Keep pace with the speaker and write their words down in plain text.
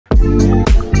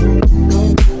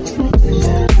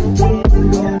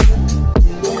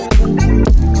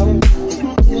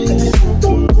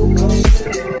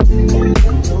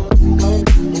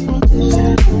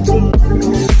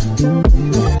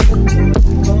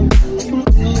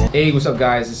Hey, what's up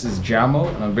guys? This is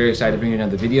Jamo and I'm very excited to bring you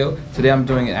another video. Today I'm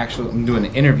doing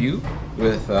an interview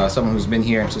with someone who's been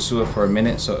here in Sosua for a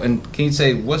minute. So, and can you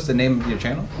say what's the name of your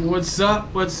channel? What's up?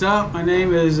 What's up? My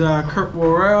name is Curt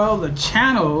Worrell. The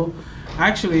channel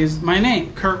actually is my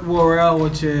name, Curt Worrell,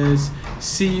 which is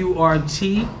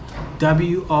CurtWorrell.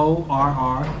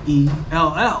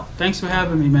 Thanks for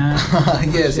having me, man.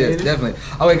 yes, definitely.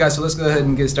 Okay, guys, so let's go ahead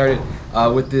and get started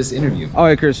with this interview. All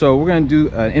right, Curt, so we're going to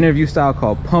do an interview style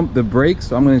called Pump the Brakes.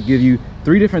 So I'm going to give you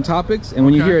 3 different topics, and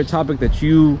when you hear a topic that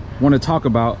you want to talk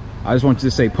about, I just want you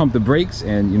to say pump the brakes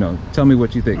and, you know, tell me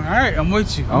what you think. All right, I'm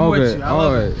with you. I'm with you.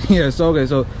 All right. Yeah, so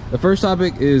so the first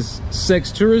topic is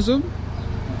sex tourism.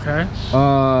 Okay.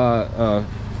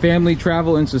 Family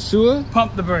travel in Sosua.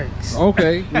 Pump the brakes.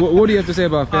 Okay. What do you have to say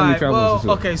about family travel in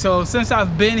Sosua? Okay, so since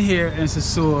I've been here in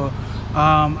Sosua,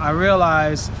 I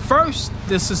realized first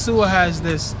that Sosua has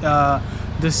this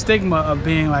the stigma of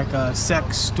being like a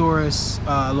sex tourist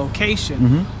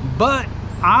location, but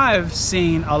I've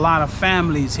seen a lot of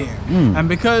families here, and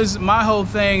because my whole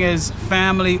thing is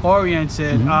family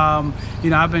oriented, you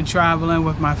know, I've been traveling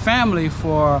with my family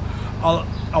for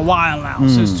a while now,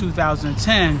 since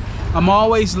 2010. I'm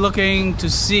always looking to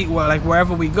see, well, like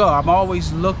wherever we go, I'm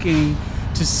always looking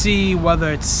to see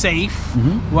whether it's safe,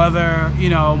 whether, you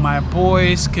know, my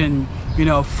boys can, you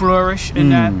know, flourish in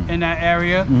that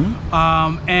area,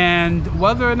 and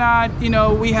whether or not, you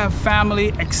know, we have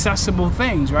family accessible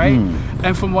things, right?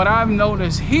 And from what I've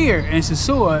noticed here in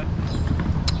Sosua,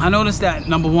 I noticed that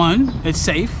number one, it's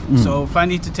safe. So if I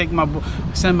need to take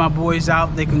send my boys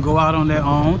out, they can go out on their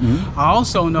own. I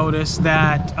also noticed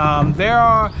that there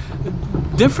are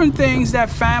different things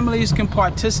that families can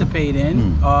participate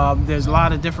in. There's a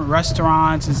lot of different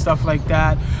restaurants and stuff like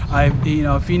that. You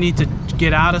know, if you need to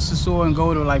get out of Sosua and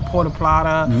go to like Puerto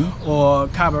Plata or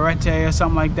Cabarete or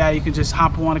something like that, you can just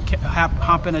hop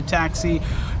in a taxi,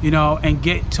 you know, and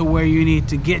get to where you need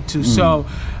to get to. So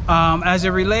as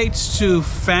it relates to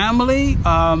family,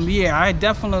 yeah, I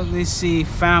definitely see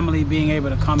family being able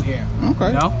to come here. Okay.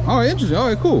 You know? All right, interesting. All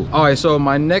right, cool. All right, so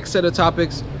my next set of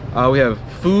topics, we have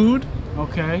food.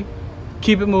 Okay.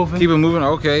 Keep it moving. Keep it moving,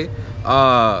 okay.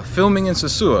 Filming in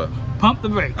Sosua. Pump the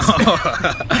brakes.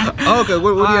 Okay,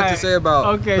 what do you have to say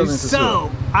about filming in Sosua?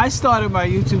 So I started my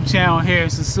YouTube channel here in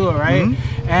Sosua, right?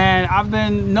 And I've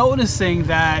been noticing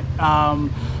that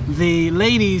the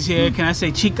ladies here, can I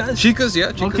say chicas? Chicas,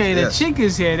 yeah. Chicas, okay, the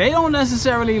chicas here, they don't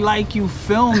necessarily like you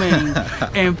filming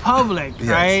in public,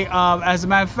 right? As a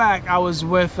matter of fact, I was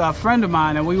with a friend of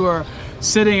mine and we were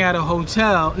sitting at a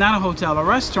hotel, not a hotel, a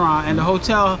restaurant, and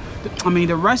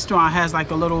the restaurant has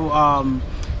like a little,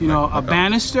 you know, a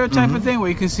banister type of thing where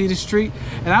you can see the street.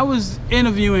 And I was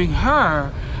interviewing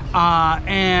her,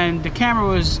 and the camera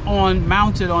was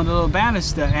mounted on the little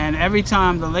banister, and every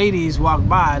time the ladies walked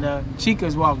by, the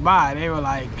chicas walked by, they were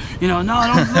like, you know, no,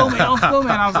 don't film me, don't film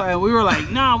me. And I was like, we were like,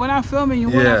 no, we're not filming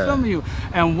you, we're not filming you.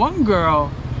 And one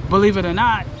girl, believe it or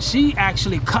not, she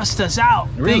actually cussed us out.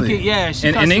 Really? Thinking, yeah, she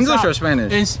in English or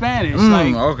Spanish? In Spanish.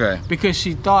 Like, okay. Because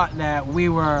she thought that we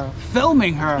were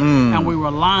filming her and we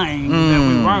were lying that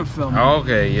we weren't filming.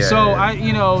 Okay, yeah. So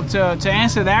you know, to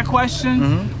answer that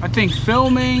question, I think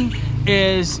filming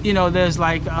is, you know, there's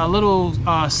like a little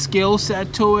skill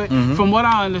set to it. From what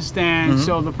I understand,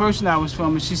 so the person that was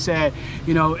filming, she said,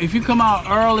 you know, if you come out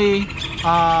early,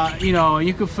 you know,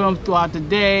 you can film throughout the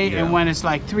day, and when it's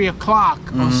like 3 o'clock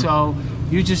or so,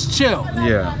 you just chill.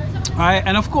 Yeah. All right,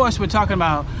 and of course we're talking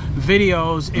about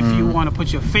videos if you want to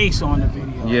put your face on the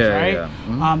video. Right?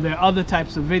 There are other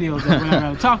types of videos that we're not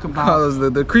going to talk about. Oh,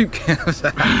 the creep cams.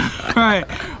 Right,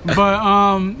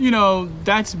 but you know,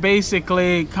 that's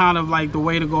basically kind of like the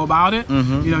way to go about it.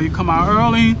 You know, you come out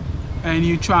early and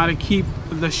you try to keep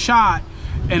the shot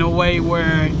in a way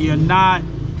where you're not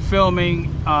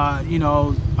filming you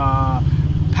know,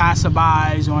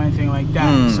 passerbys or anything like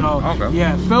that. So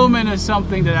yeah, filming is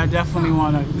something that I definitely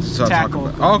want to tackle.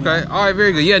 Okay, all right,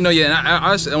 very good. Yeah, no, yeah, and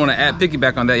I also want to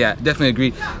piggyback on that. Yeah, definitely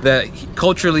agree that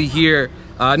culturally here,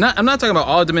 I'm not talking about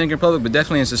all Dominican Republic, but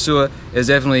definitely in Sosua, is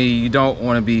definitely, you don't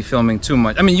want to be filming too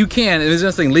much. I mean, you can, there's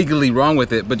nothing legally wrong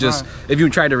with it, but just if you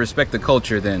try to respect the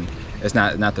culture, then it's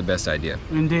not the best idea.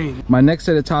 Indeed. My next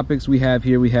set of topics we have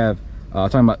here, we have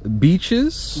talking about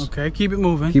beaches. Okay, keep it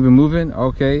moving. Keep it moving,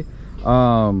 okay.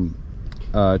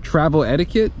 Travel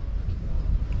etiquette.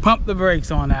 Pump the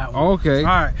brakes on that one. Okay. All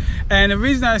right. And the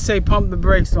reason I say pump the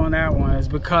brakes on that one is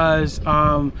because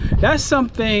that's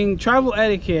something, travel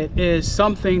etiquette is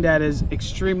something that is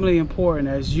extremely important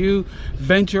as you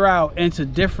venture out into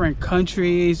different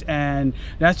countries and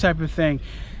that type of thing.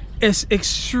 it's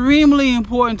extremely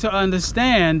important to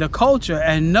understand the culture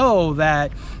and know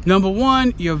that, number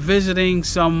one, you're visiting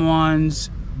someone's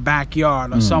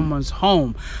backyard or someone's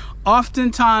home.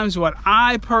 Oftentimes, what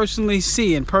I personally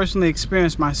see and personally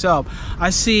experience myself, I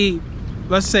see,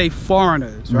 let's say,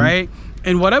 foreigners, right?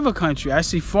 In whatever country, I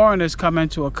see foreigners come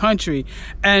into a country,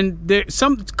 and there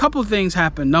couple things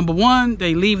happen. Number one,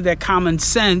 they leave their common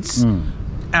sense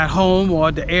at home or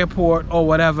at the airport or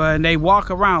whatever, and they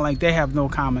walk around like they have no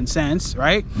common sense,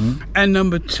 right? And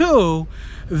number two,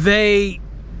 they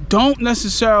don't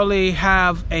necessarily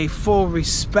have a full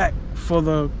respect for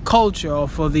the culture or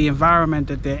for the environment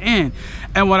that they're in.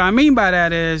 And what I mean by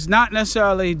that is not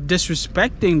necessarily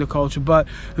disrespecting the culture, but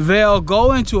they'll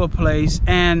go into a place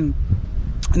and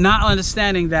not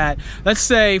understanding that, let's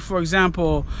say, for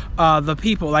example, the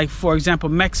people, like, for example,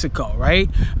 Mexico, right?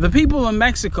 The people in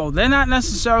Mexico, they're not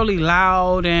necessarily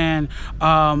loud and,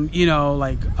 you know,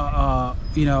 like,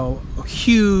 you know,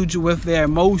 huge with their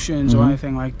emotions or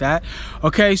anything like that.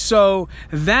 Okay, so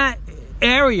that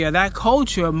area, that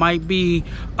culture might be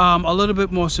a little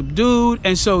bit more subdued,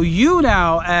 and so you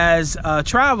now, as a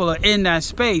traveler in that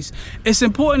space, it's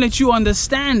important that you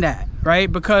understand that,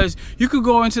 right? Because you could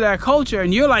go into that culture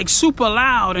and you're like super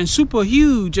loud and super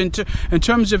huge in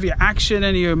terms of your action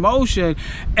and your emotion,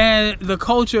 and the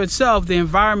culture itself, the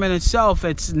environment itself,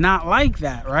 it's not like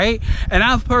that, right? And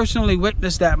I've personally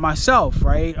witnessed that myself,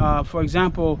 right? For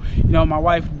example, you know, my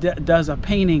wife does a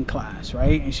painting class,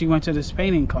 right? And she went to this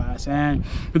painting class, and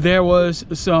there was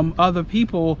some other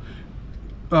people,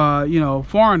 you know,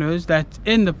 foreigners that's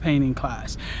in the painting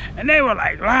class, and they were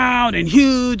like loud and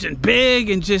huge and big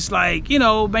and just like, you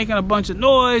know, making a bunch of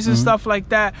noise and stuff like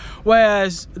that,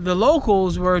 whereas the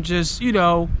locals were just, you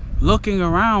know, looking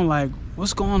around like,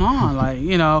 what's going on, like,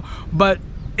 you know. But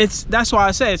that's why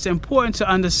I say it's important to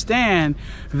understand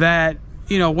that,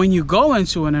 you know, when you go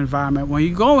into an environment, when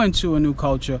you go into a new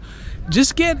culture,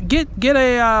 just get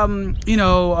a you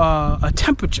know, a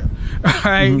temperature,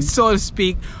 right, so to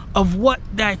speak, of what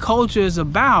that culture is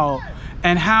about,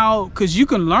 and how, because you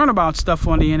can learn about stuff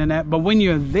on the internet, but when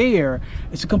you're there,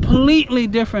 it's a completely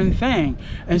different thing.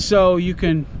 And so you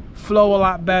can flow a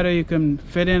lot better, you can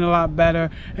fit in a lot better,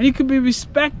 and you can be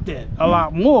respected a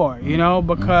lot more, you know,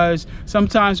 because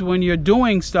sometimes when you're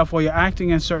doing stuff or you're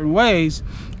acting in certain ways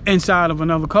inside of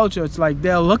another culture, it's like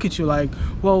they'll look at you like,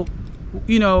 well,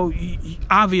 you know,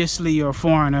 obviously you're a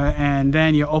foreigner, and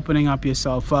then you're opening up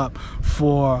yourself up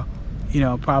for, you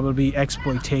know, probably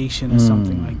exploitation or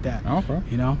something like that. Okay.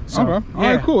 You know? So, okay. All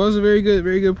right, cool. That was a very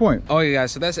good point. Oh, yeah,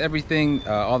 guys. So that's everything,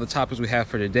 all the topics we have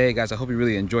for today. Guys, I hope you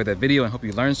really enjoyed that video and hope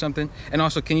you learned something. And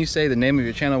also, can you say the name of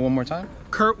your channel one more time?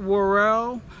 Curt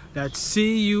Worrell. That's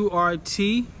CurtWorrell.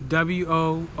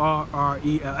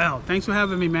 Thanks for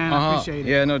having me, man. I appreciate it.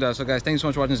 Yeah, no doubt. So, guys, thanks so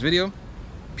much for watching this video.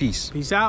 Peace. Peace out.